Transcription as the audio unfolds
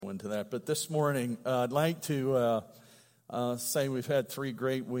into that. But this morning, I'd like to say we've had 3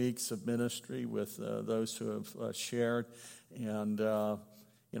 great weeks of ministry with those who have shared. And,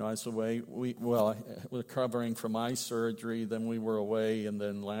 as the way we're recovering from eye surgery, then we were away, and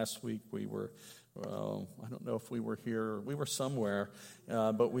then last week we were, I don't know if we were here, we were somewhere,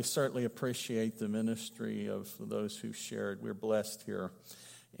 but we certainly appreciate the ministry of those who shared. We're blessed here.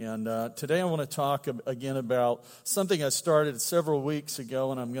 And today I want to talk again about something I started several weeks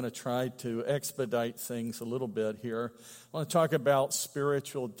ago, and I'm going to try to expedite things a little bit here. I want to talk about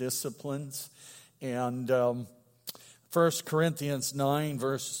spiritual disciplines. And 1 Corinthians 9,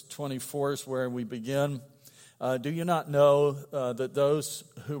 verse 24 is where we begin. Do you not know that those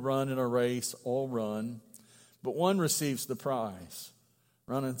who run in a race all run, but one receives the prize?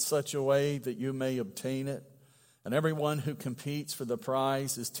 Run in such a way that you may obtain it. And everyone who competes for the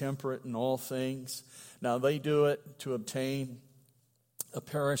prize is temperate in all things. Now they do it to obtain a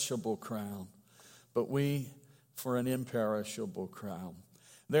perishable crown, but we for an imperishable crown.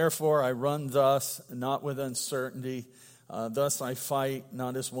 Therefore I run thus, not with uncertainty. Thus I fight,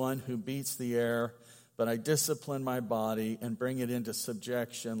 not as one who beats the air, but I discipline my body and bring it into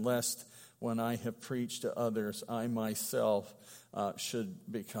subjection, lest when I have preached to others, I myself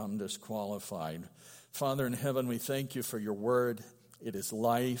should become disqualified. Father in heaven, we thank you for your word. It is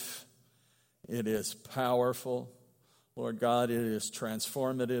life. It is powerful. Lord God, it is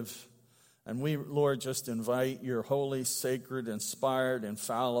transformative. And we, Lord, just invite your holy, sacred, inspired,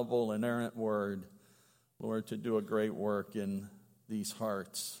 infallible, inerrant word, Lord, to do a great work in these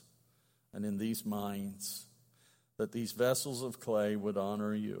hearts and in these minds, that these vessels of clay would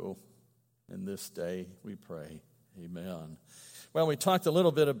honor you in this day, we pray. Amen. Well, we talked a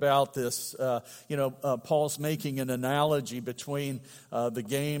little bit about this. Paul's making an analogy between the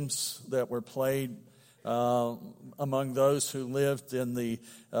games that were played among those who lived in the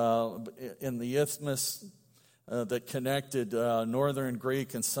isthmus that connected northern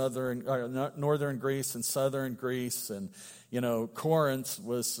Greece and southern Greece, and Corinth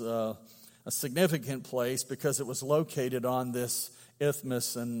was a significant place because it was located on this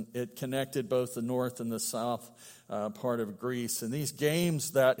isthmus, and it connected both the north and the south part of Greece. And these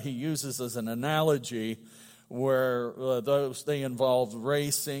games that he uses as an analogy were they involved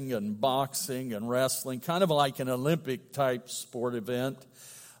racing and boxing and wrestling, kind of like an Olympic type sport event.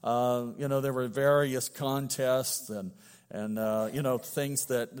 There were various contests and things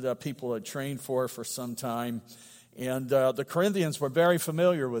that people had trained for some time. And the Corinthians were very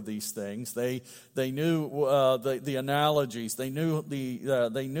familiar with these things. They knew the analogies. They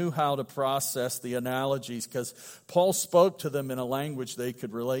knew how to process the analogies because Paul spoke to them in a language they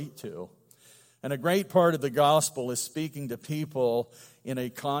could relate to. And a great part of the gospel is speaking to people in a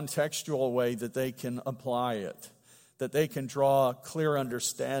contextual way that they can apply it, that they can draw a clearer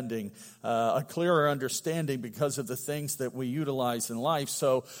understanding because of the things that we utilize in life.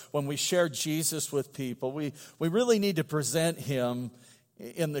 So when we share Jesus with people, we really need to present him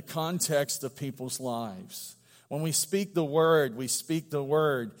in the context of people's lives. When we speak the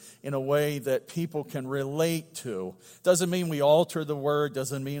word in a way that people can relate to. Doesn't mean we alter the word,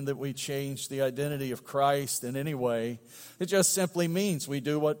 doesn't mean that we change the identity of Christ in any way. It just simply means we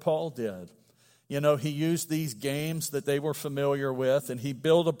do what Paul did. He used these games that they were familiar with, and he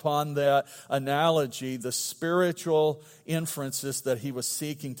built upon that analogy the spiritual inferences that he was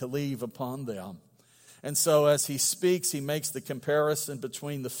seeking to leave upon them. And so as he speaks, he makes the comparison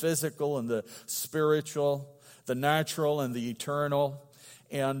between the physical and the spiritual, the natural and the eternal.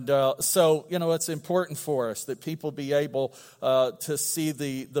 And so it's important for us that people be able to see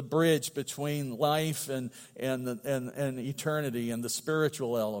the bridge between life and eternity and the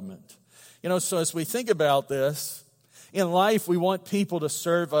spiritual element. So as we think about this, in life we want people to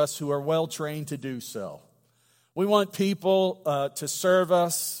serve us who are well trained to do so. We want people to serve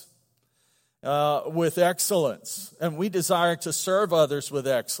us with excellence, and we desire to serve others with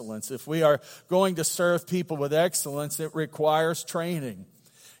excellence. If we are going to serve people with excellence, it requires training.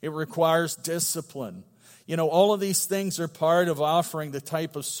 It requires discipline. All of these things are part of offering the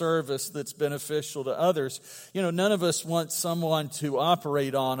type of service that's beneficial to others. None of us want someone to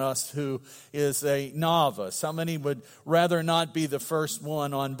operate on us who is a novice. How many would rather not be the first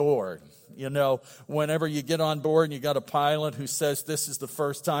one on board? Whenever you get on board and you got a pilot who says, this is the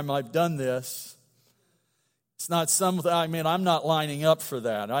first time I've done this, it's not I'm not lining up for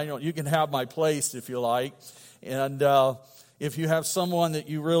that. You can have my place if you like. And if you have someone that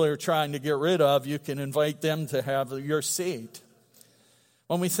you really are trying to get rid of, you can invite them to have your seat.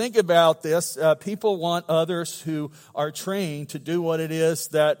 When we think about this, people want others who are trained to do what it is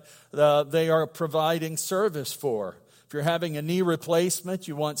that they are providing service for. If you're having a knee replacement,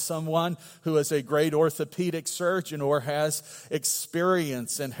 you want someone who is a great orthopedic surgeon or has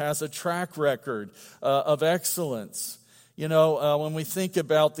experience and has a track record of excellence. You know, when we think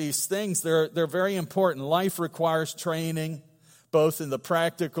about these things, they're very important. Life requires training, both in the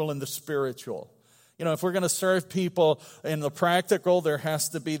practical and the spiritual. You know, if we're going to serve people in the practical, there has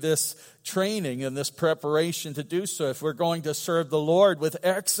to be this training and this preparation to do so. If we're going to serve the Lord with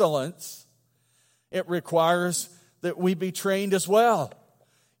excellence, it requires that we be trained as well.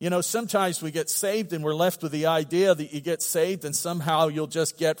 You know, sometimes we get saved and we're left with the idea that you get saved and somehow you'll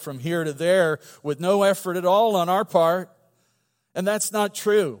just get from here to there with no effort at all on our part. And that's not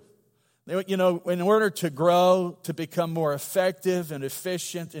true. You know, in order to grow, to become more effective and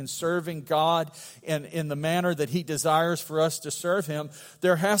efficient in serving God and in the manner that He desires for us to serve Him,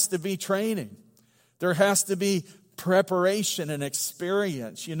 there has to be training. There has to be preparation and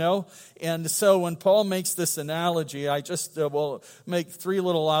experience, you know. And so when Paul makes this analogy, I just will make three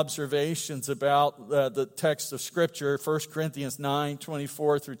little observations about the text of Scripture, 1 Corinthians 9,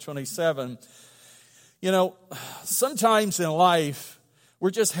 24 through 27. You know, sometimes in life, we're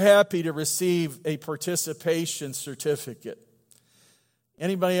just happy to receive a participation certificate.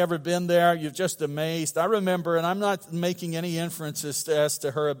 Anybody ever been there? You're just amazed. I remember, and I'm not making any inferences as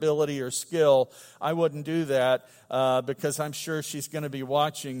to her ability or skill. I wouldn't do that because I'm sure she's going to be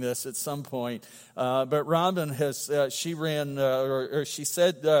watching this at some point. But Robin has, she ran, or she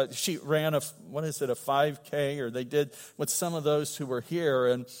said she ran a 5K, or they did with some of those who were here.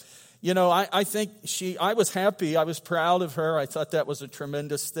 And, you know, I think I was happy. I was proud of her. I thought that was a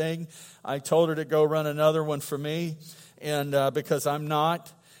tremendous thing. I told her to go run another one for me. And because I'm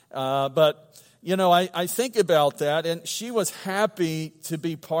not. But, you know, I think about that, and she was happy to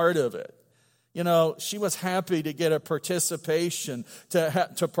be part of it. You know, she was happy to get a participation,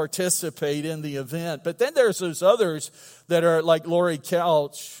 to participate in the event. But then there's those others that are like Lori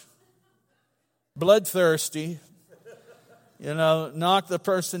Couch, bloodthirsty. You know, knock the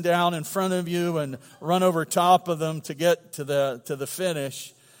person down in front of you and run over top of them to get to the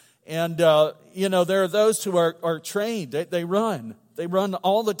finish. And, you know, there are those who are trained. They run. They run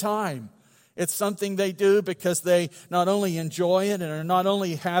all the time. It's something they do because they not only enjoy it and are not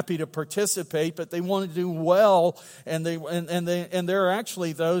only happy to participate, but they want to do well. And there are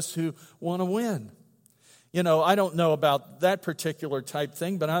actually those who want to win. You know, I don't know about that particular type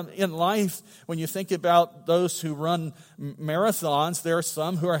thing, but in life, when you think about those who run marathons, there are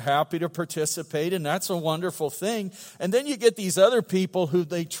some who are happy to participate, and that's a wonderful thing. And then you get these other people who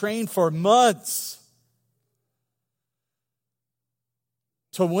they train for months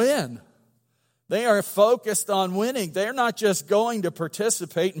to win. They are focused on winning. They're not just going to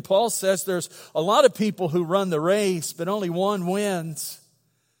participate. And Paul says there's a lot of people who run the race, but only one wins.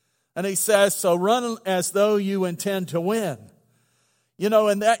 And he says, so run as though you intend to win. You know,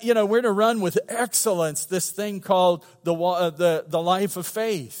 and that, you know, we're to run with excellence, this thing called the life of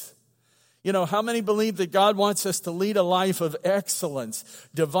faith. You know, how many believe that God wants us to lead a life of excellence,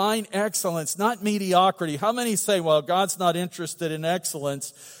 divine excellence, not mediocrity? How many say, well, God's not interested in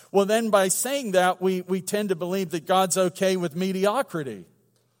excellence? Well, then by saying that, we tend to believe that God's okay with mediocrity.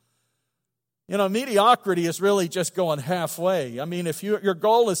 You know, mediocrity is really just going halfway. I mean, if your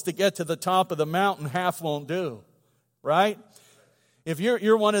goal is to get to the top of the mountain, half won't do, right? If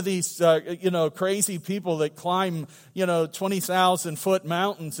you're one of these, crazy people that climb, 20,000-foot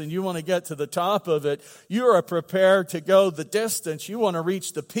mountains and you want to get to the top of it, you are prepared to go the distance. You want to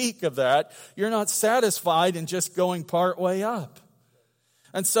reach the peak of that. You're not satisfied in just going part way up.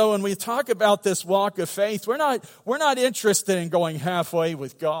 And so when we talk about this walk of faith, we're not interested in going halfway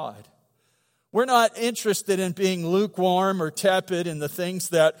with God. We're not interested in being lukewarm or tepid in the things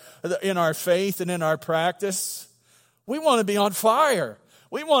that in our faith and in our practice. We want to be on fire.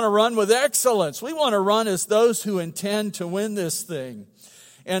 We want to run with excellence. We want to run as those who intend to win this thing.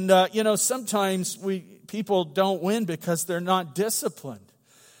 And, sometimes people don't win because they're not disciplined.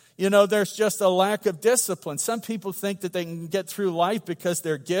 You know, there's just a lack of discipline. Some people think that they can get through life because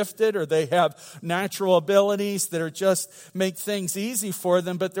they're gifted or they have natural abilities that are just make things easy for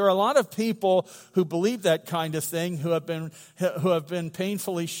them. But there are a lot of people who believe that kind of thing who have been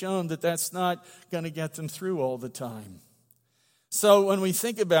painfully shown that that's not going to get them through all the time. So when we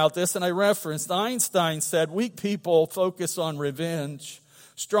think about this, and I referenced, Einstein said, weak people focus on revenge.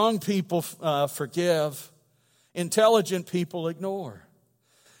 Strong people forgive. Intelligent people ignore.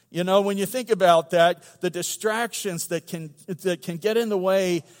 You know, when you think about that, the distractions that can get in the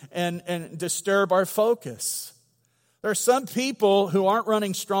way and disturb our focus. There are some people who aren't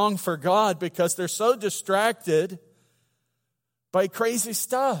running strong for God because they're so distracted by crazy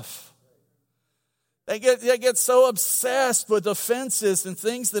stuff. They get so obsessed with offenses and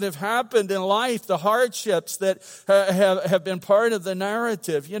things that have happened in life, the hardships that have been part of the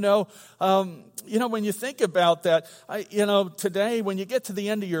narrative. When you think about that, today when you get to the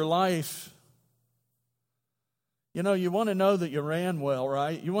end of your life, you want to know that you ran well,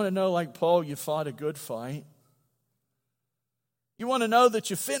 right? You want to know, like Paul, you fought a good fight. You want to know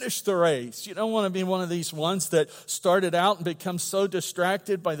that you finished the race. You don't want to be one of these ones that started out and become so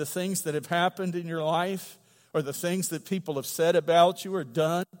distracted by the things that have happened in your life or the things that people have said about you or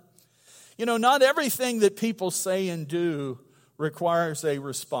done. Not everything that people say and do requires a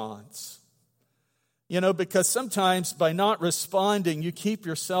response. Because sometimes by not responding, you keep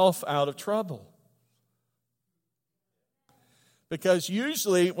yourself out of trouble. Because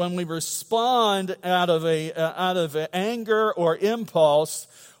usually when we respond out of anger or impulse,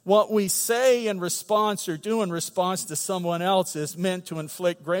 what we say in response or do in response to someone else is meant to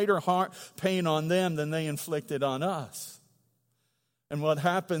inflict greater pain on them than they inflicted on us. And what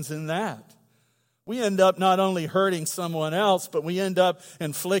happens in that? We end up not only hurting someone else, but we end up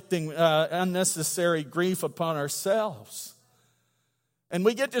inflicting unnecessary grief upon ourselves. And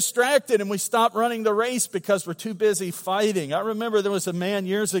we get distracted and we stop running the race because we're too busy fighting. I remember there was a man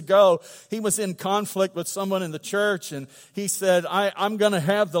years ago, he was in conflict with someone in the church and he said, I'm going to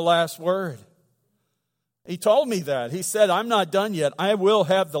have the last word. He told me that. He said, I'm not done yet. I will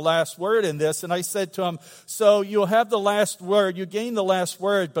have the last word in this. And I said to him, so you'll have the last word, you gain the last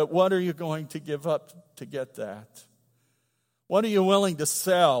word, but what are you going to give up to get that? What are you willing to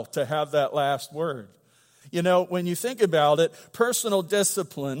sell to have that last word? When you think about it, personal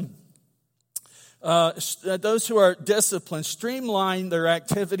discipline, those who are disciplined streamline their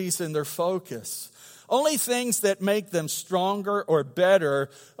activities and their focus. Only things that make them stronger or better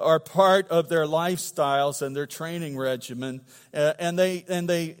are part of their lifestyles and their training regimen, and they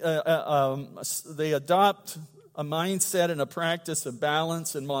adopt a mindset and a practice of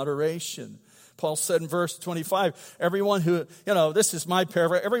balance and moderation. Paul said in verse 25, everyone who, this is my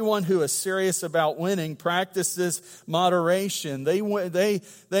paraphrase, everyone who is serious about winning practices moderation.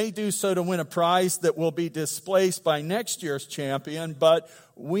 They do so to win a prize that will be displaced by next year's champion, but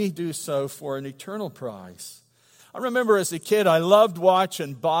we do so for an eternal prize. I remember as a kid, I loved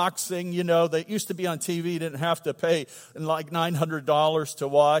watching boxing. They used to be on TV. You didn't have to pay like $900 to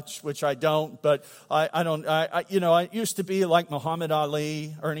watch, which I don't. But I used to be like Muhammad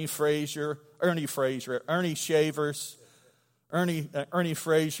Ali, Ernie Frazier. Ernie Shavers. Ernie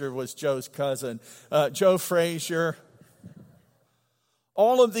Frazier was Joe's cousin. Joe Frazier.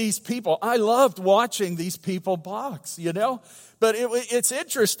 All of these people, I loved watching these people box, But it's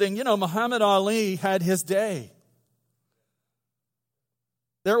interesting, Muhammad Ali had his day.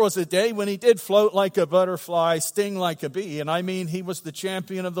 There was a day when he did float like a butterfly, sting like a bee. And I mean, he was the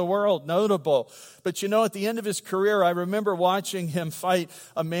champion of the world, notable. But at the end of his career, I remember watching him fight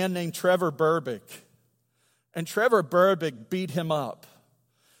a man named Trevor Berbick. And Trevor Berbick beat him up.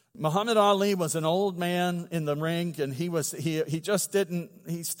 Muhammad Ali was an old man in the ring, and he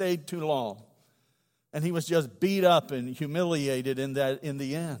stayed too long. And he was just beat up and humiliated in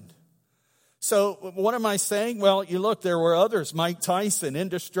the end. So what am I saying? Well, you look, there were others. Mike Tyson,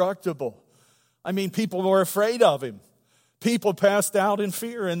 indestructible. I mean, people were afraid of him. People passed out in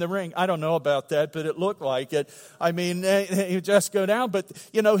fear in the ring. I don't know about that, but it looked like it. I mean, he would just go down. But,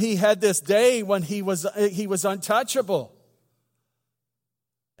 he had this day when he was untouchable.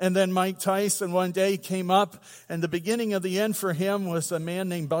 And then Mike Tyson one day came up, and the beginning of the end for him was a man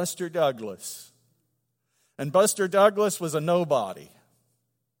named Buster Douglas. And Buster Douglas was a nobody.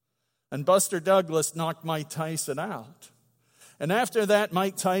 And Buster Douglas knocked Mike Tyson out. And after that,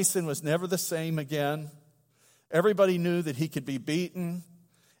 Mike Tyson was never the same again. Everybody knew that he could be beaten,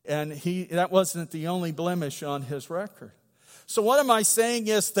 and that wasn't the only blemish on his record. So what am I saying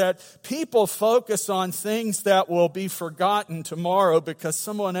is that people focus on things that will be forgotten tomorrow because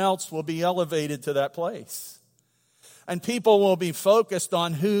someone else will be elevated to that place. And people will be focused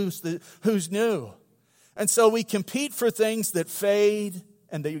on who's new. And so we compete for things that fade,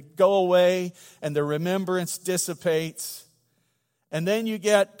 and they go away, and the remembrance dissipates. And then you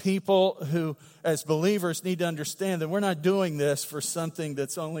get people who, as believers, need to understand that we're not doing this for something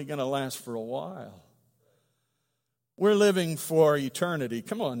that's only going to last for a while. We're living for eternity.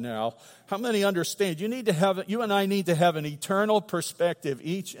 Come on now. How many understand? You and I need to have an eternal perspective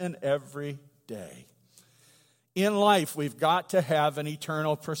each and every day. In life, we've got to have an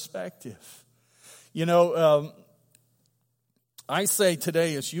eternal perspective. I say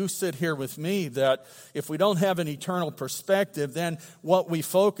today, as you sit here with me, that if we don't have an eternal perspective, then what we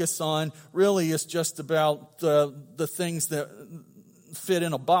focus on really is just about the things that fit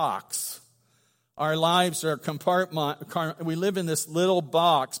in a box. Our lives are we live in this little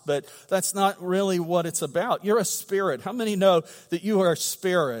box, but that's not really what it's about. You're a spirit. How many know that you are a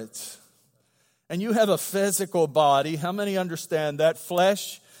spirit? And you have a physical body. How many understand that?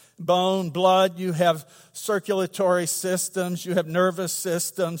 Flesh, bone, blood. You have circulatory systems. You have nervous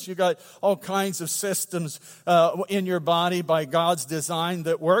systems. You got all kinds of systems in your body by God's design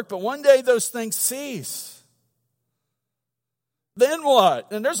that work. But one day those things cease. Then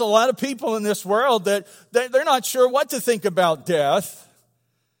what? And there's a lot of people in this world that they're not sure what to think about death,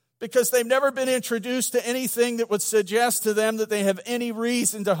 because they've never been introduced to anything that would suggest to them that they have any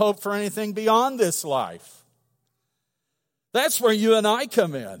reason to hope for anything beyond this life. That's where you and I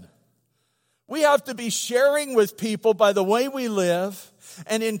come in. We have to be sharing with people by the way we live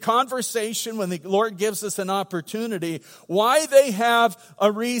and in conversation when the Lord gives us an opportunity, why they have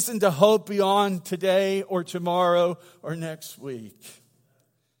a reason to hope beyond today or tomorrow or next week.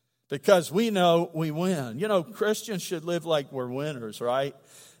 Because we know we win. You know, Christians should live like we're winners, right?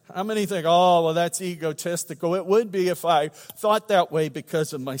 How many think, oh, well, that's egotistical? It would be if I thought that way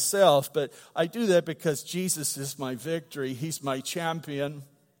because of myself, but I do that because Jesus is my victory. He's my champion.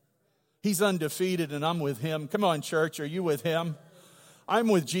 He's undefeated, and I'm with him. Come on, church, are you with him? I'm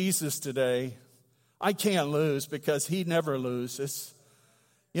with Jesus today. I can't lose because he never loses.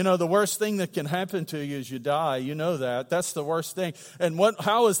 You know, the worst thing that can happen to you is you die. You know that. That's the worst thing. And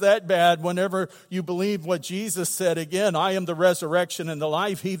how is that bad whenever you believe what Jesus said again? I am the resurrection and the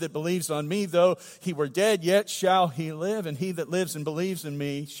life. He that believes on me, though he were dead, yet shall he live. And he that lives and believes in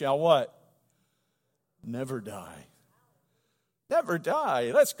me shall what? Never die. Never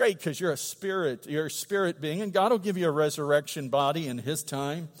die. That's great because you're a spirit. You're a spirit being. And God will give you a resurrection body in his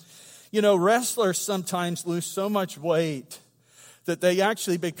time. You know, wrestlers sometimes lose so much weight that they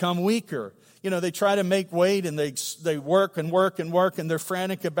actually become weaker. You know, they try to make weight and they work and work and work and they're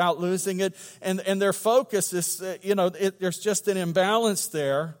frantic about losing it. And their focus is, there's just an imbalance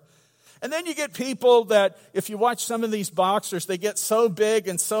there. And then you get people that, if you watch some of these boxers, they get so big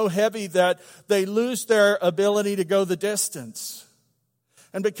and so heavy that they lose their ability to go the distance.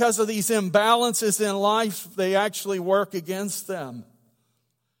 And because of these imbalances in life, they actually work against them.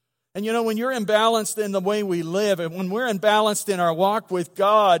 And you know, when you're imbalanced in the way we live, and when we're imbalanced in our walk with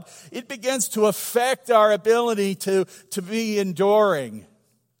God, it begins to affect our ability to be enduring,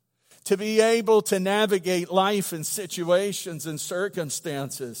 to be able to navigate life and situations and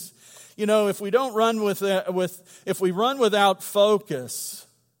circumstances. You know, if we don't run if we run without focus,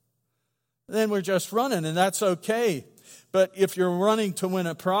 then we're just running, and that's okay. But if you're running to win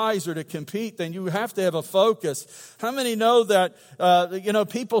a prize or to compete, then you have to have a focus. How many know that,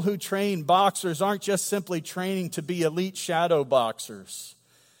 people who train boxers aren't just simply training to be elite shadow boxers?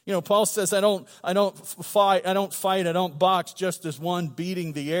 You know, Paul says, I don't box just as one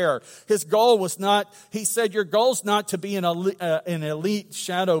beating the air. His goal was not, he said, your goal's not to be an elite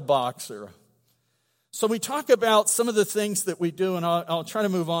shadow boxer. So we talk about some of the things that we do, and I'll try to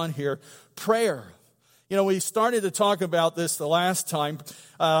move on here. Prayer. You know, we started to talk about this the last time.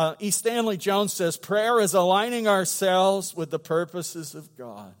 E. Stanley Jones says, prayer is aligning ourselves with the purposes of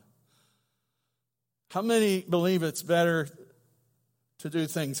God. How many believe it's better to do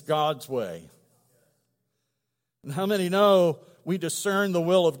things God's way? And how many know we discern the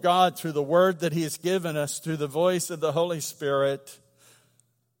will of God through the word that he has given us, through the voice of the Holy Spirit,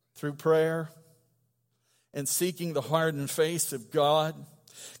 through prayer and seeking the heart and face of God?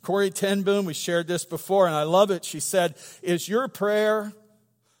 Corrie ten Boom, we shared this before, and I love it. She said, is prayer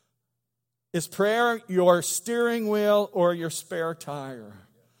your steering wheel or your spare tire?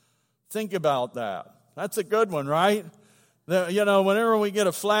 Think about that. That's a good one, right? Whenever we get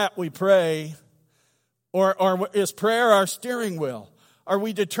a flat, we pray. Or is prayer our steering wheel? Are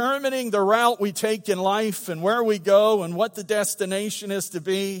we determining the route we take in life and where we go and what the destination is to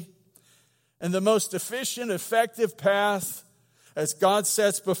be? And the most efficient, effective path as God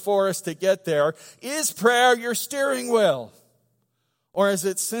sets before us to get there, is prayer your steering wheel? Or is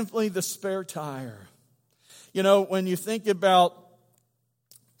it simply the spare tire? You know, when you think about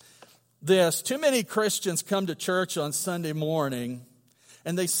this, too many Christians come to church on Sunday morning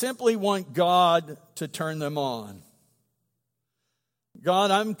and they simply want God to turn them on.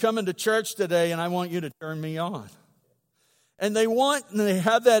 God, I'm coming to church today and I want you to turn me on. And they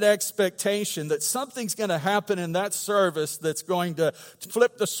have that expectation that something's going to happen in that service that's going to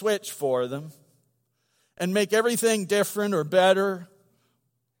flip the switch for them and make everything different or better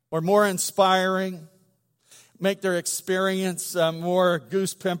or more inspiring, make their experience more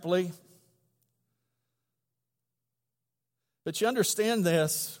goose pimply. But you understand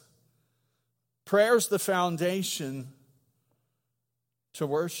this, prayer's the foundation to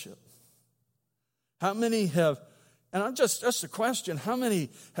worship. How many have, and I'm just a question, how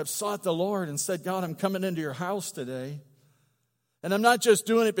many have sought the Lord and said, God, I'm coming into your house today? And I'm not just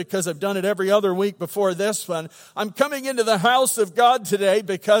doing it because I've done it every other week before this one. I'm coming into the house of God today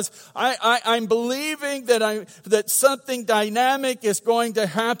because I'm believing that something dynamic is going to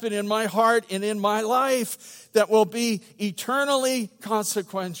happen in my heart and in my life that will be eternally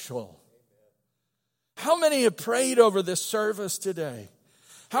consequential. How many have prayed over this service today?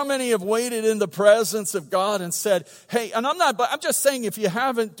 How many have waited in the presence of God and said, hey, and I'm just saying if you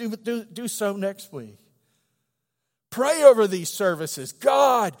haven't, do so next week. Pray over these services.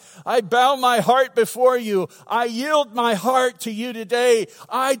 God, I bow my heart before you. I yield my heart to you today.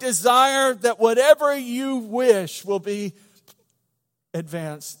 I desire that whatever you wish will be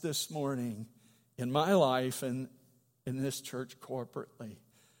advanced this morning in my life and in this church corporately.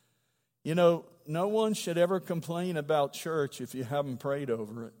 You know, no one should ever complain about church if you haven't prayed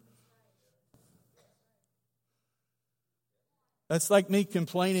over it. That's like me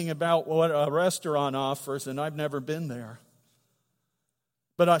complaining about what a restaurant offers and I've never been there.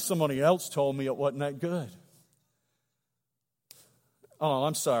 But somebody else told me it wasn't that good. Oh,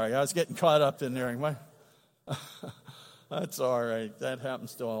 I'm sorry. I was getting caught up in there. That's all right. That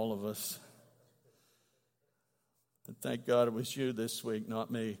happens to all of us. And thank God it was you this week,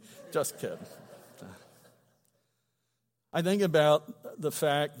 not me. Just kidding. I think about the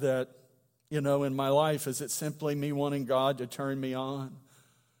fact that, in my life, is it simply me wanting God to turn me on?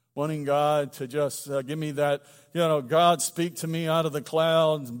 Wanting God to just give me that, God speak to me out of the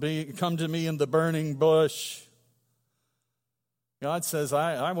clouds, come to me in the burning bush. God says,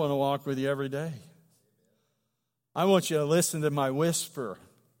 I want to walk with you every day. I want you to listen to my whisper.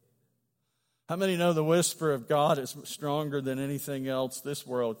 How many know the whisper of God is stronger than anything else this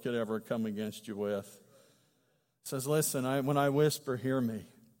world could ever come against you with? It says, listen, when I whisper, hear me.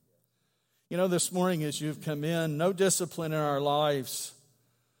 This morning as you've come in, no discipline in our lives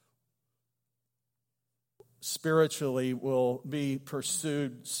spiritually will be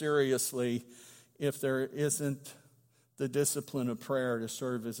pursued seriously if there isn't the discipline of prayer to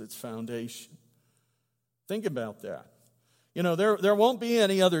serve as its foundation. Think about that. There won't be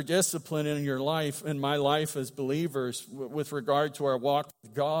any other discipline in your life, in my life as believers, with regard to our walk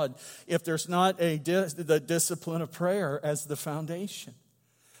with God, if there's not the discipline of prayer as the foundation.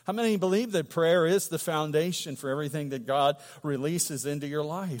 How many believe that prayer is the foundation for everything that God releases into your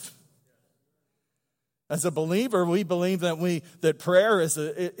life? As a believer, we believe that prayer is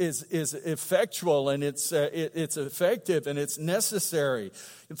effectual and it's effective and it's necessary.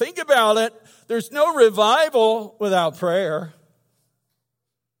 Think about it. There's no revival without prayer.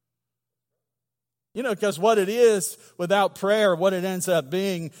 Because what it is without prayer, what it ends up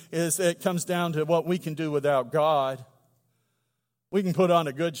being is it comes down to what we can do without God. We can put on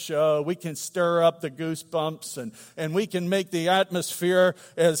a good show. We can stir up the goosebumps, and we can make the atmosphere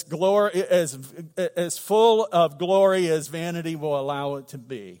as full of glory as vanity will allow it to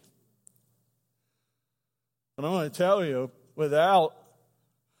be. But I want to tell you, without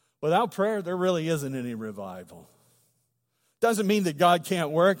prayer, there really isn't any revival. Doesn't mean that God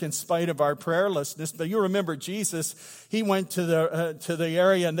can't work in spite of our prayerlessness, but you remember Jesus, he went to the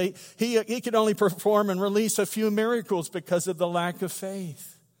area and he could only perform and release a few miracles because of the lack of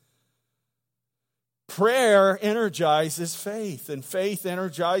faith. Prayer energizes faith, and faith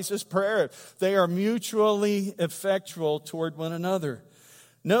energizes prayer. They are mutually effectual toward one another.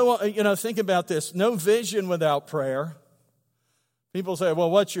 Think about this. No vision without prayer. People say, well,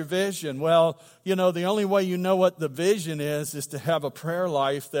 what's your vision? Well, the only way you know what the vision is to have a prayer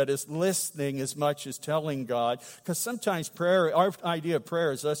life that is listening as much as telling God. Because sometimes prayer, our idea of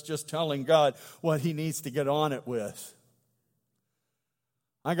prayer is us just telling God what he needs to get on it with.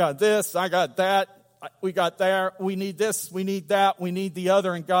 I got this, I got that, we got there, we need this, we need that, we need the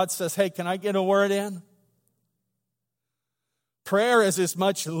other. And God says, hey, can I get a word in? Prayer is as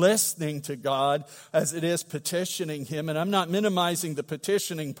much listening to God as it is petitioning him. And I'm not minimizing the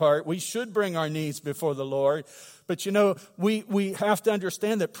petitioning part. We should bring our needs before the Lord. But we have to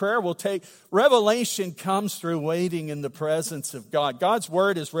understand that prayer will revelation comes through waiting in the presence of God. God's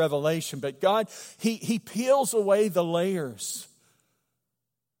word is revelation, but God, he peels away the layers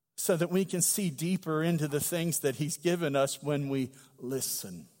so that we can see deeper into the things that he's given us when we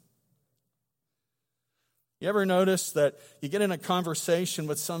listen. You ever notice that you get in a conversation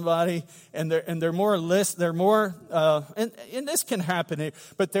with somebody and they're more, and this can happen,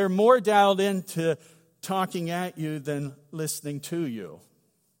 but they're more dialed into talking at you than listening to you.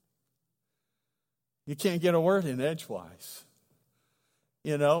 You can't get a word in edgewise.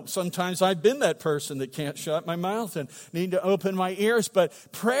 You know, sometimes I've been that person that can't shut my mouth and need to open my ears. But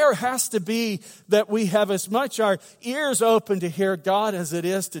prayer has to be that we have as much our ears open to hear God as it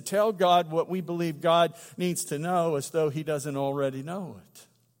is to tell God what we believe God needs to know, as though He doesn't already know it.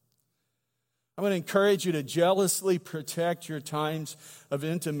 I want to encourage you to jealously protect your times of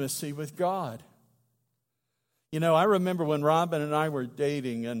intimacy with God. You know, I remember when Robin and I were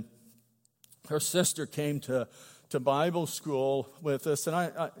dating, and her sister came to Bible school with us, and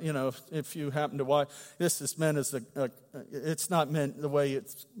I you know, if you happen to watch, this is meant as it's not meant the way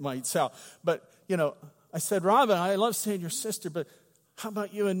it might sound, but you know, I said, Robin, I love seeing your sister, but how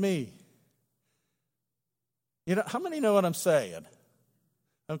about you and me? You know, how many know what I'm saying?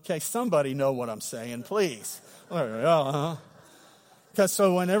 Okay, somebody know what I'm saying, please. Because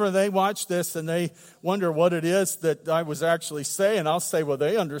so whenever they watch this and they wonder what it is that I was actually saying, I'll say, well,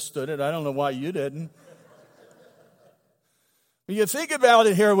 they understood it. I don't know why you didn't. When you think about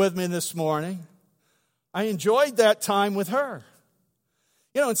it here with me this morning, I enjoyed that time with her.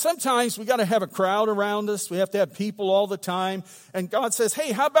 You know, and sometimes we got to have a crowd around us. We have to have people all the time. And God says,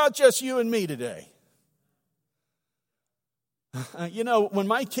 hey, how about just you and me today? You know, when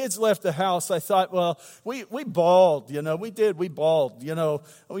my kids left the house, I thought, well, we bawled, you know, we bawled, you know,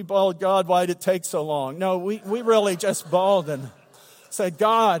 we bawled, God, why did it take so long? No, we really just bawled and said,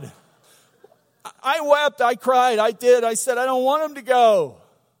 God, I wept, I cried, I did. I said, I don't want them to go.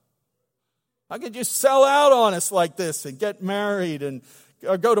 How could you sell out on us like this and get married and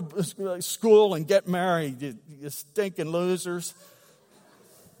go to school and get married, you stinking losers?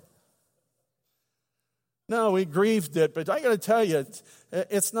 No, we grieved it, but I got to tell you,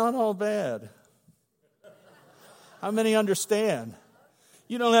 it's not all bad. How many understand?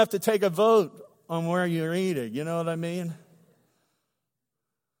 You don't have to take a vote on where you're eating, you know what I mean?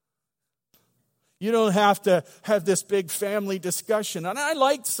 You don't have to have this big family discussion. And I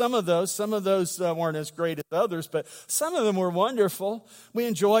liked some of those. Some of those weren't as great as others, but some of them were wonderful. We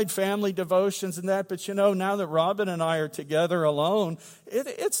enjoyed family devotions and that. But you know, now that Robin and I are together alone,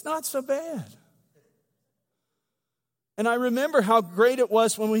 it's not so bad. And I remember how great it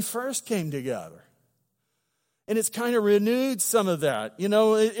was when we first came together. And it's kind of renewed some of that. You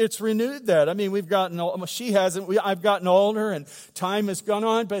know, it's renewed that. I mean, we've gotten, she hasn't, I've gotten older and time has gone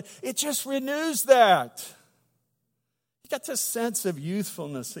on, but it just renews that. You got this sense of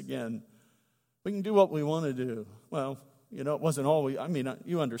youthfulness again. We can do what we want to do. Well, you know, it wasn't always, I mean,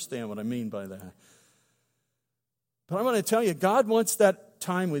 you understand what I mean by that. But I want to tell you, God wants that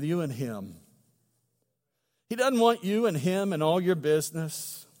time with you and Him. He doesn't want you and Him and all your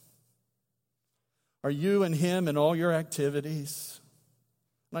business. Or you and Him and all your activities.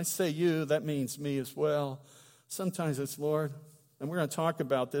 When I say you, that means me as well. Sometimes it's Lord. And we're going to talk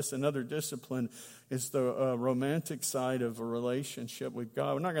about this. Another discipline is the romantic side of a relationship with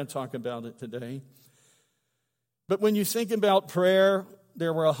God. We're not going to talk about it today. But when you think about prayer,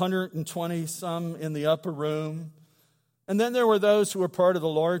 there were 120 some in the upper room. And then there were those who were part of the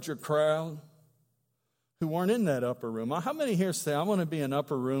larger crowd who weren't in that upper room. How many here say, I want to be an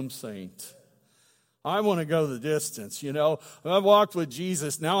upper room saint? I want to go the distance, you know. I've walked with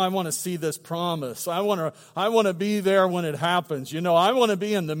Jesus. Now I want to see this promise. I want to be there when it happens. You know, I want to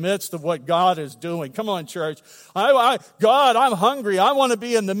be in the midst of what God is doing. Come on, church. God, I'm hungry. I want to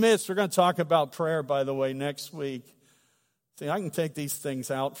be in the midst. We're going to talk about prayer, by the way, next week. See, I can take these things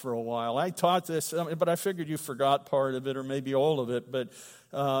out for a while. I taught this, but I figured you forgot part of it or maybe all of it, but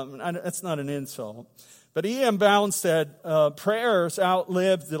it's not an insult. But E.M. Bounds said, prayers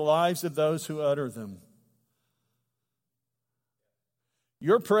outlive the lives of those who utter them.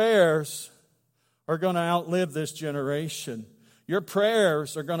 Your prayers are going to outlive this generation. Your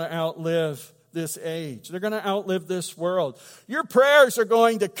prayers are going to outlive this age. They're going to outlive this world. Your prayers are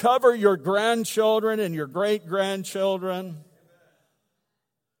going to cover your grandchildren and your great-grandchildren.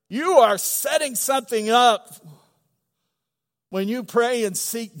 You are setting something up. When you pray and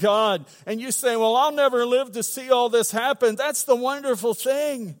seek God and you say, well, I'll never live to see all this happen. That's the wonderful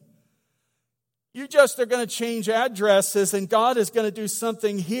thing. You just are going to change addresses and God is going to do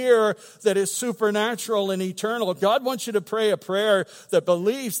something here that is supernatural and eternal. God wants you to pray a prayer that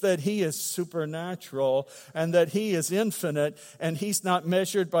believes that He is supernatural and that He is infinite and He's not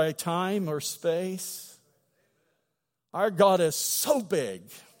measured by time or space. Our God is so big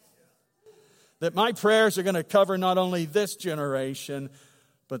that my prayers are going to cover not only this generation,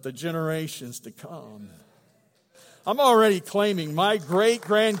 but the generations to come. I'm already claiming my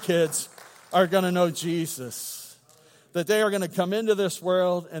great-grandkids are going to know Jesus. That they are going to come into this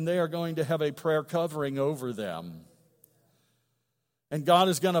world and they are going to have a prayer covering over them. And God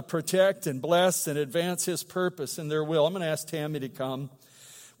is going to protect and bless and advance His purpose and their will. I'm going to ask Tammy to come.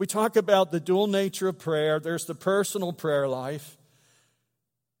 We talk about the dual nature of prayer. There's the personal prayer life,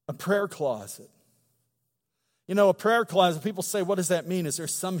 a prayer closet. You know, a prayer closet, people say, what does that mean? Is there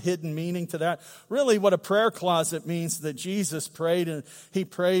some hidden meaning to that? Really, what a prayer closet means is that Jesus prayed, and he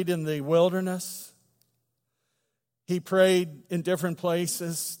prayed in the wilderness. He prayed in different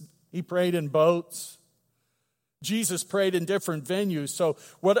places. He prayed in boats. Jesus prayed in different venues. So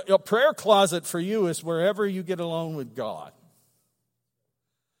what a prayer closet for you is wherever you get alone with God.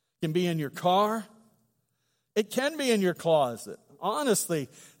 It can be in your car. It can be in your closet. Honestly,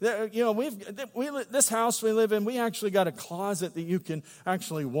 you know, this house we live in, we actually got a closet that you can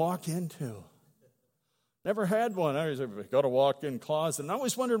actually walk into. Never had one. I always got a walk-in closet. And I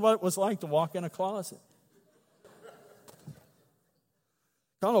always wondered what it was like to walk in a closet.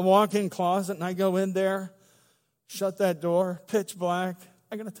 Got a walk-in closet, and I go in there, shut that door, pitch black.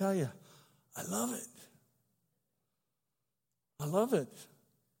 I got to tell you, I love it. I love it.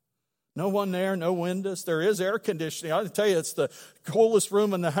 No one there, no windows. There is air conditioning. I'll tell you, it's the coolest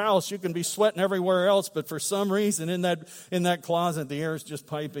room in the house. You can be sweating everywhere else, but for some reason in that closet, the air is just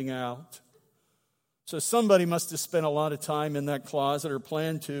piping out. So somebody must have spent a lot of time in that closet or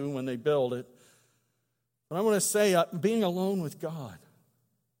planned to when they built it. But I want to say, being alone with God,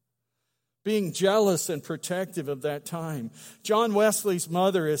 being jealous and protective of that time. John Wesley's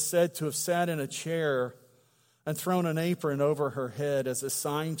mother is said to have sat in a chair and thrown an apron over her head as a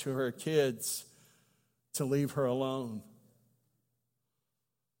sign to her kids to leave her alone.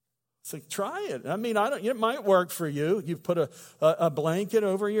 So try it. I mean, it might work for you. You put a blanket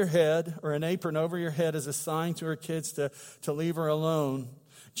over your head or an apron over your head as a sign to her kids to leave her alone.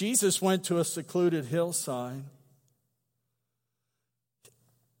 Jesus went to a secluded hillside.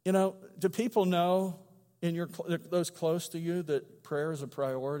 You know, do people know those close to you that prayer is a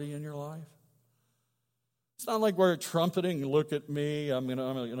priority in your life? It's not like we're trumpeting, look at me, I'm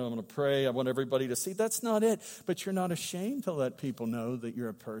gonna pray, I want everybody to see. That's not it. But you're not ashamed to let people know that you're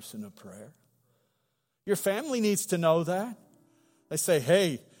a person of prayer. Your family needs to know that. They say,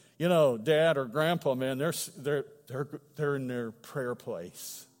 hey, you know, Dad or Grandpa, man, they're in their prayer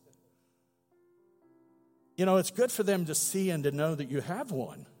place. You know, it's good for them to see and to know that you have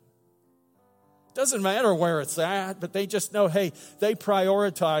one. Doesn't matter where it's at, but they just know, hey, they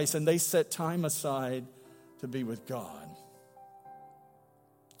prioritize and they set time aside to be with God.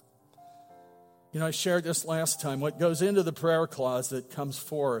 You know, I shared this last time. What goes into the prayer closet comes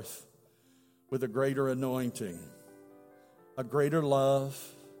forth with a greater anointing, a greater love,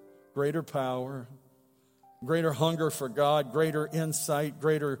 greater power, greater hunger for God, greater insight,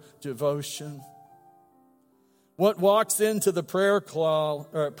 greater devotion. What walks into the prayer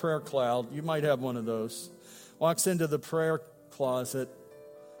cloud, you might have one of those, walks into the prayer closet,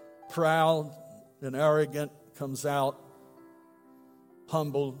 proud and arrogant, comes out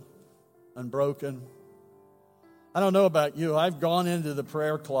humbled and broken. I don't know about you. I've gone into the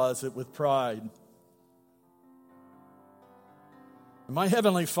prayer closet with pride. My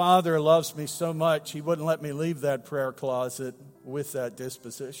Heavenly Father loves me so much, He wouldn't let me leave that prayer closet with that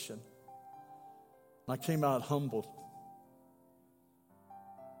disposition. I came out humbled.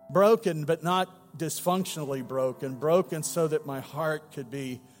 Broken, but not dysfunctionally broken. Broken so that my heart could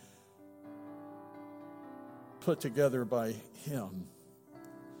be put together by Him.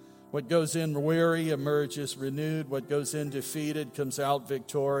 What goes in weary emerges renewed. What goes in defeated comes out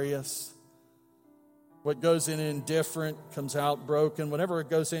victorious. What goes in indifferent comes out broken. Whatever it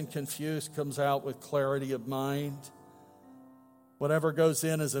goes in confused comes out with clarity of mind. Whatever goes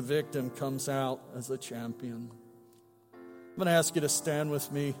in as a victim comes out as a champion. I'm going to ask you to stand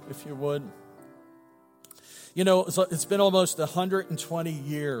with me, if you would. You know, it's been almost 120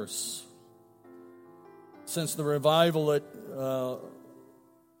 years since the revival at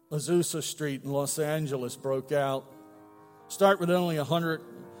Azusa Street in Los Angeles broke out. Start with only a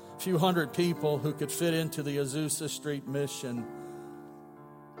few hundred people who could fit into the Azusa Street mission.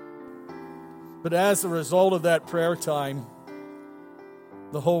 But as a result of that prayer time,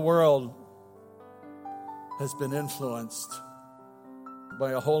 the whole world has been influenced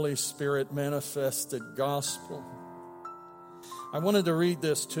by a Holy Spirit manifested gospel. I wanted to read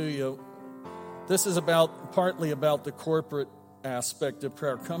this to you. This is partly about the corporate aspect of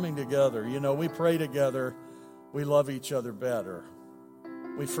prayer, coming together. You know, we pray together, we love each other better.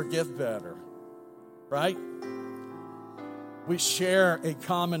 We forgive better, right? We share a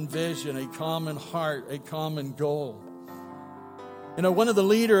common vision, a common heart, a common goal. You know, one of the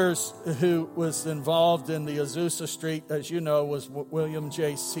leaders who was involved in the Azusa Street, as you know, was William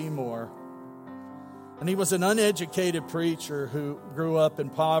J. Seymour. And he was an uneducated preacher who grew up in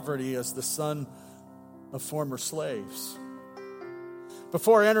poverty as the son of former slaves.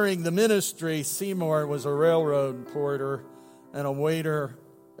 Before entering the ministry, Seymour was a railroad porter and a waiter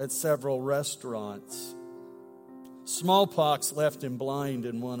at several restaurants. Smallpox left him blind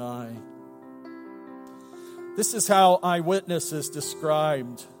in one eye. This is how eyewitnesses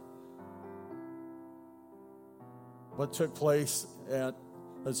described what took place at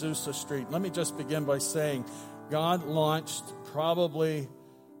Azusa Street. Let me just begin by saying God launched probably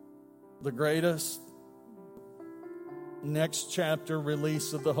the greatest next chapter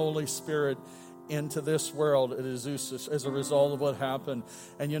release of the Holy Spirit into this world at Azusa as a result of what happened.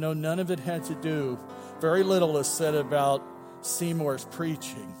 And you know, none of it had to do, very little is said about Seymour's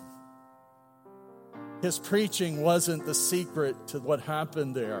preaching. His preaching wasn't the secret to what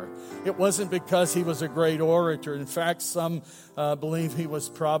happened there. It wasn't because he was a great orator. In fact, some believe he was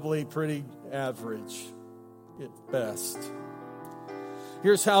probably pretty average at best.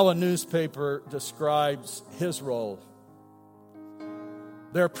 Here's how a newspaper describes his role.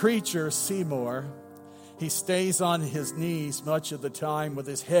 Their preacher, Seymour, he stays on his knees much of the time with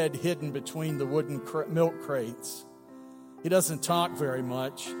his head hidden between the wooden milk crates. He doesn't talk very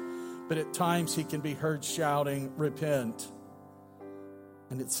much, but at times he can be heard shouting, "Repent."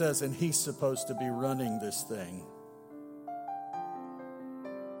 And it says, and he's supposed to be running this thing.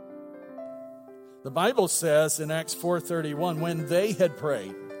 The Bible says in Acts 4:31, when they had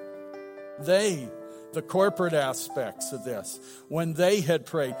prayed, the corporate aspects of this, when they had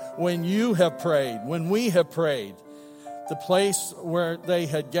prayed, when you have prayed, when we have prayed, the place where they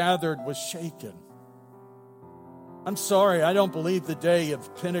had gathered was shaken. I'm sorry, I don't believe the day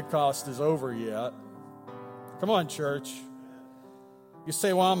of Pentecost is over yet. Come on, church. You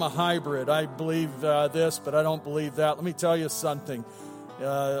say, well, I'm a hybrid. I believe this, but I don't believe that. Let me tell you something.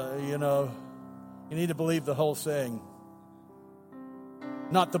 You need to believe the whole thing,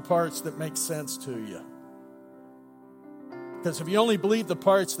 not the parts that make sense to you. Because if you only believe the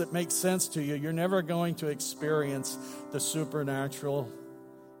parts that make sense to you, you're never going to experience the supernatural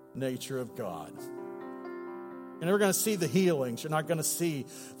nature of God. You're never going to see the healings. You're not going to see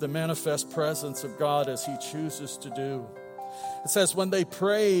the manifest presence of God as He chooses to do. It says, when they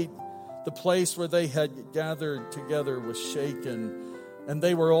prayed, the place where they had gathered together was shaken, and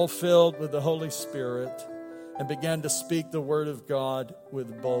they were all filled with the Holy Spirit and began to speak the word of God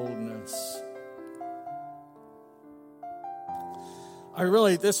with boldness.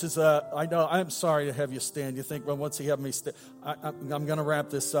 I'm sorry to have you stand. You think, well, what's he have me stand? I'm going to wrap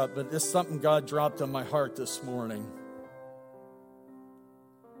this up, but it's something God dropped on my heart this morning.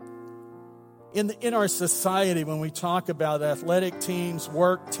 In our society, when we talk about athletic teams,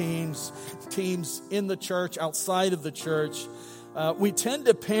 work teams, teams in the church, outside of the church, we tend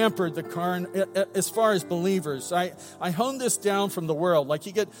to pamper as far as believers. I honed this down from the world. Like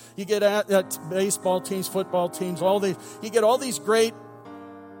you get at baseball teams, football teams, you get all these great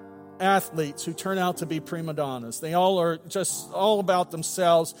athletes who turn out to be prima donnas. They all are just all about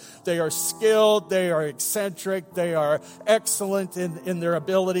themselves. They are skilled, they are eccentric, they are excellent in their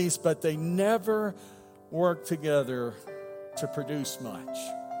abilities, but they never work together to produce much.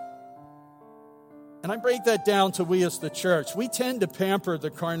 And I break that down to we as the church. We tend to pamper the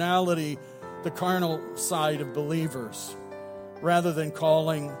carnal side of believers rather than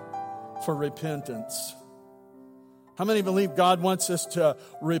calling for repentance. How many believe God wants us to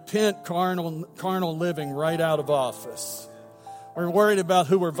repent carnal living right out of office? We're worried about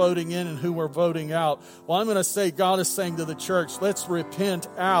who we're voting in and who we're voting out. Well, I'm going to say God is saying to the church, let's repent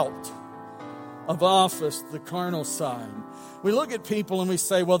out of office the carnal side. We look at people and we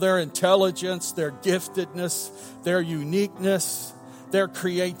say, well, their intelligence, their giftedness, their uniqueness, their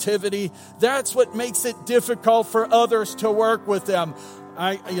creativity, that's what makes it difficult for others to work with them.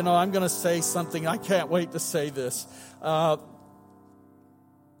 I'm going to say something. I can't wait to say this. I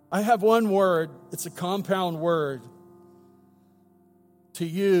have one word. It's a compound word to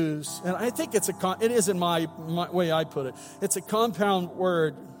use, and I think it is in my way I put it. It's a compound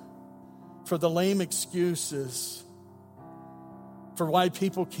word for the lame excuses for why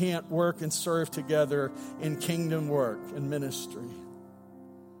people can't work and serve together in kingdom work and ministry.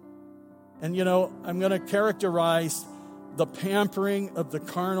 And I'm going to characterize the pampering of the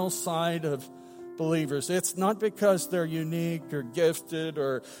carnal side of believers. It's not because they're unique or gifted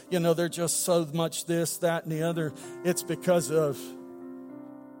or, they're just so much this, that, and the other. It's because of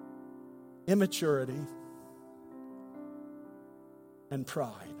immaturity and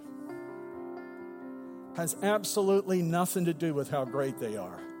pride. Has absolutely nothing to do with how great they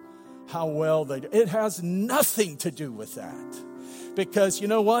are, how well they do. It has nothing to do with that. Because you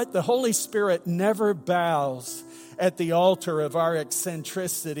know what? The Holy Spirit never bows at the altar of our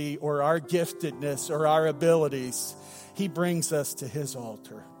eccentricity or our giftedness or our abilities. He brings us to his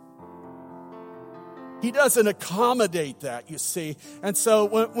altar. He doesn't accommodate that, you see. And so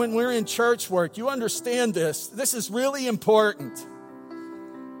when we're in church work, you understand this. This is really important.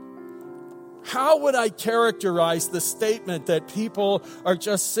 How would I characterize the statement that people are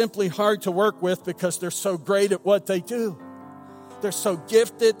just simply hard to work with because they're so great at what they do? They're so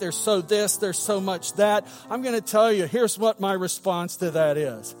gifted, they're so this, they're so much that. I'm going to tell you, here's what my response to that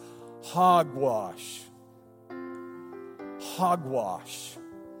is. Hogwash. Hogwash.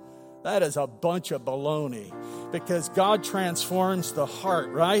 That is a bunch of baloney, because God transforms the heart,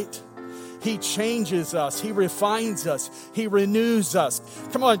 right? He changes us. He refines us. He renews us.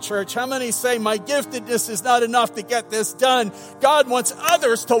 Come on, church. How many say my giftedness is not enough to get this done? God wants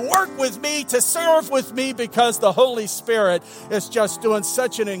others to work with me, to serve with me, because the Holy Spirit is just doing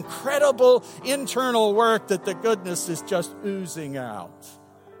such an incredible internal work that the goodness is just oozing out.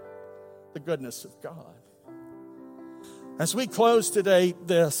 The goodness of God. As we close today,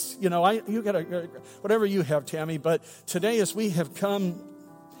 you got to, whatever you have, Tammy, but today as we have come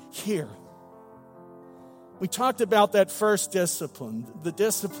here, we talked about that first discipline, the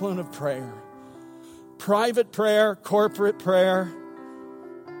discipline of prayer. Private prayer, corporate prayer.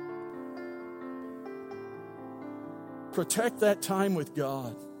 Protect that time with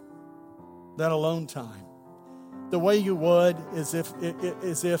God, that alone time. The way you would is if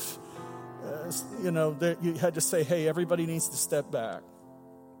you had to say, hey, everybody needs to step back.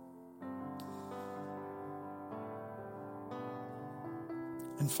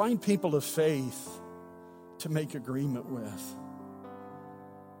 And find people of faith to make agreement with.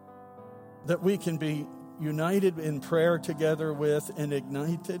 That we can be united in prayer together with and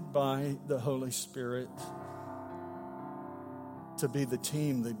ignited by the Holy Spirit to be the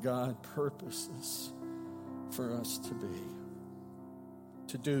team that God purposes for us to be.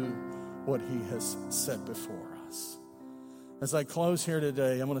 To do what he has set before us. As I close here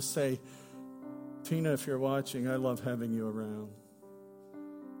today, I want to say, Tina, if you're watching, I love having you around.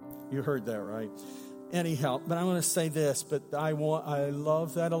 You heard that, right? Anyhow, but I want to say this, but I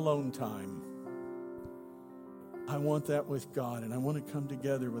love that alone time. I want that with God, and I want to come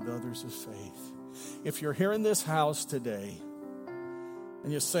together with others of faith. If you're here in this house today,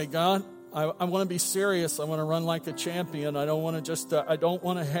 and you say, God, I want to be serious. I want to run like a champion. I don't want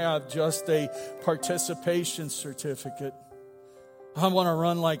to have just a participation certificate. I want to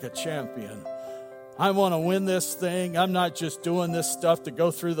run like a champion. I want to win this thing. I'm not just doing this stuff to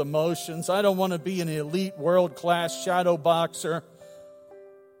go through the motions. I don't want to be an elite world-class shadow boxer.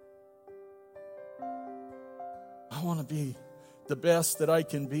 I want to be the best that I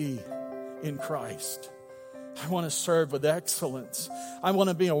can be in Christ. I want to serve with excellence. I want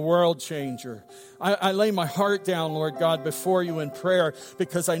to be a world changer. I lay my heart down, Lord God, before you in prayer,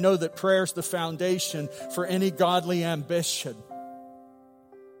 because I know that prayer is the foundation for any godly ambition.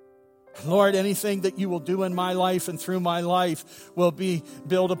 Lord, anything that you will do in my life and through my life will be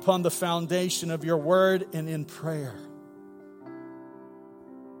built upon the foundation of your word and in prayer.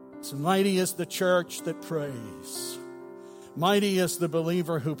 So mighty is the church that prays. Mighty is the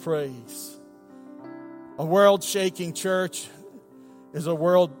believer who prays. A world-shaking church is a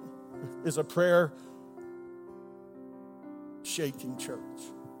prayer-shaking church.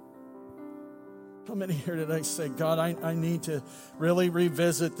 How many here today say, God, I need to really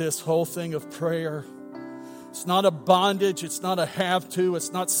revisit this whole thing of prayer? It's not a bondage. It's not a have to.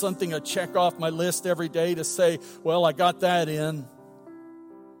 It's not something I check off my list every day to say, well, I got that in.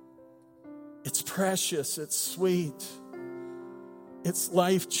 It's precious. It's sweet. It's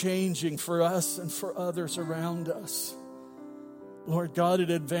life-changing for us and for others around us. Lord God,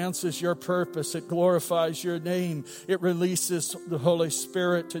 it advances your purpose. It glorifies your name. It releases the Holy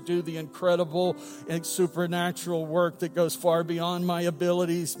Spirit to do the incredible and supernatural work that goes far beyond my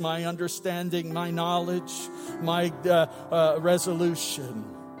abilities, my understanding, my knowledge, my resolution.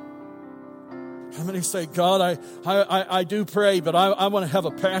 How many say, God, I do pray, but I want to have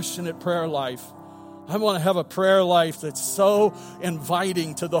a passionate prayer life. I want to have a prayer life that's so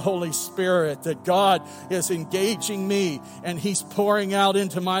inviting to the Holy Spirit that God is engaging me and He's pouring out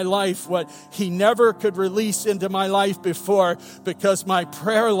into my life what He never could release into my life before, because my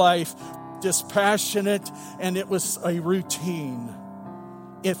prayer life is passionate and it was a routine,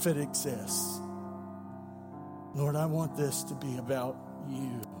 if it exists. Lord, I want this to be about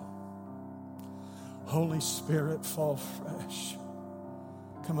you. Holy Spirit, fall fresh.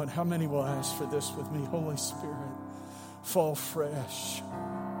 Come on, how many will ask for this with me? Holy Spirit, fall fresh.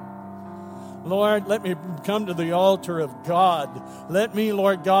 Lord, let me come to the altar of God. Let me,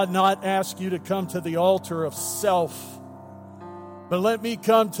 Lord God, not ask you to come to the altar of self, But let me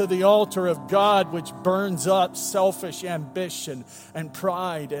come to the altar of God, which burns up selfish ambition and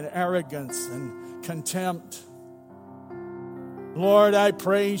pride and arrogance and contempt. Lord, I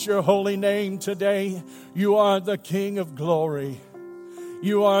praise your holy name today. You are the King of glory.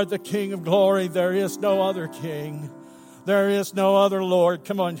 You are the King of glory. There is no other King. There is no other Lord.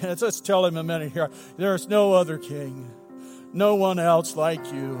 Come on, let's tell him a minute here. There's no other King. No one else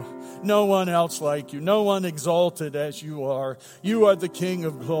like you. No one else like you. No one exalted as you are. You are the King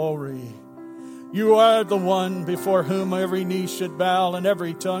of glory. You are the one before whom every knee should bow and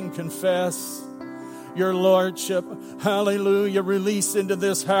every tongue confess your lordship. Hallelujah. Release into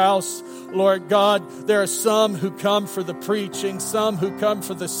this house, Lord God. There are some who come for the preaching, some who come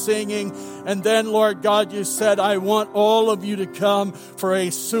for the singing. And then, Lord God, you said, I want all of you to come for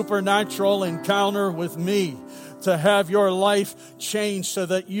a supernatural encounter with me, to have your life changed so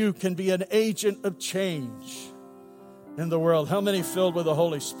that you can be an agent of change in the world. How many filled with the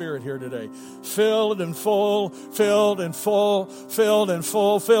Holy Spirit here today? Filled and full, filled and full, filled and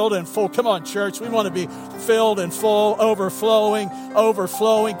full, filled and full. Come on, church. We want to be filled and full, overflowing,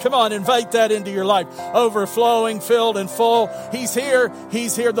 overflowing. Come on, invite that into your life. Overflowing, filled and full. He's here.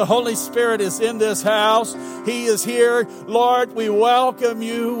 He's here. The Holy Spirit is in this house. He is here. Lord, we welcome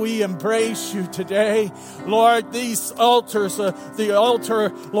you. We embrace you today. Lord, these altars, the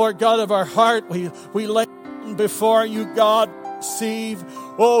altar, Lord God, of our heart, we lay before you, God.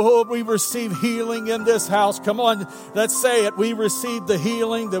 We receive healing in this house. Come on, let's say it. We receive the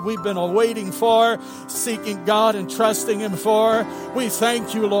healing that we've been awaiting for, seeking God and trusting him for. We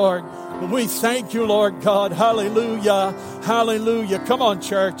thank you, Lord. We thank you, Lord God. Hallelujah. Hallelujah. Come on,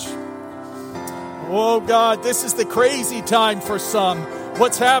 church. Oh, God, this is the crazy time for some.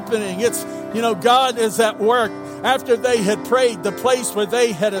 What's happening? It's, God is at work. After they had prayed, the place where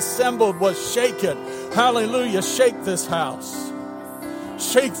they had assembled was shaken. Hallelujah. Shake this house.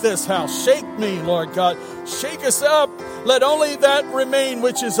 Shake this house. Shake me, Lord God. Shake us up. Let only that remain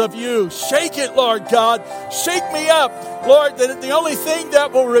which is of you. Shake it, Lord God. Shake me up. Lord, the only thing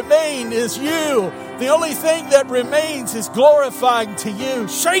that will remain is you. The only thing that remains is glorifying to you.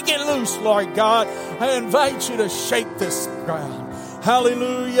 Shake it loose, Lord God. I invite you to shake this ground.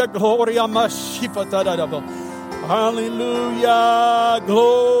 Hallelujah. Gloria Mashipatadabo. Hallelujah.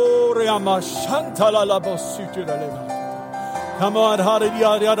 Gloria Mashantalalabosutulale. Come on.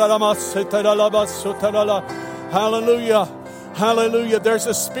 Hallelujah. Hallelujah. There's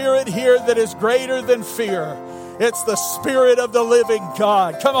a spirit here that is greater than fear. It's the Spirit of the living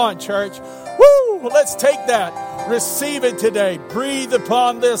God. Come on, church. Woo! Let's take that. Receive it today. Breathe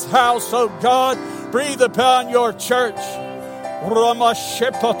upon this house, oh God. Breathe upon your church.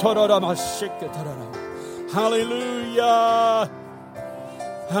 Hallelujah.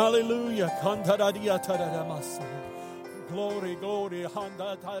 Hallelujah. Glory, glory.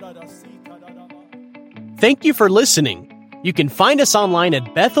 Thank you for listening. You can find us online at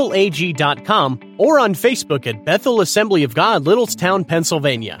bethelag.com or on Facebook at Bethel Assembly of God, Littlestown,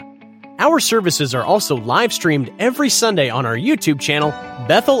 Pennsylvania. Our services are also live streamed every Sunday on our YouTube channel,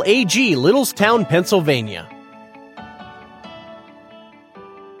 Bethel AG, Littlestown, Pennsylvania.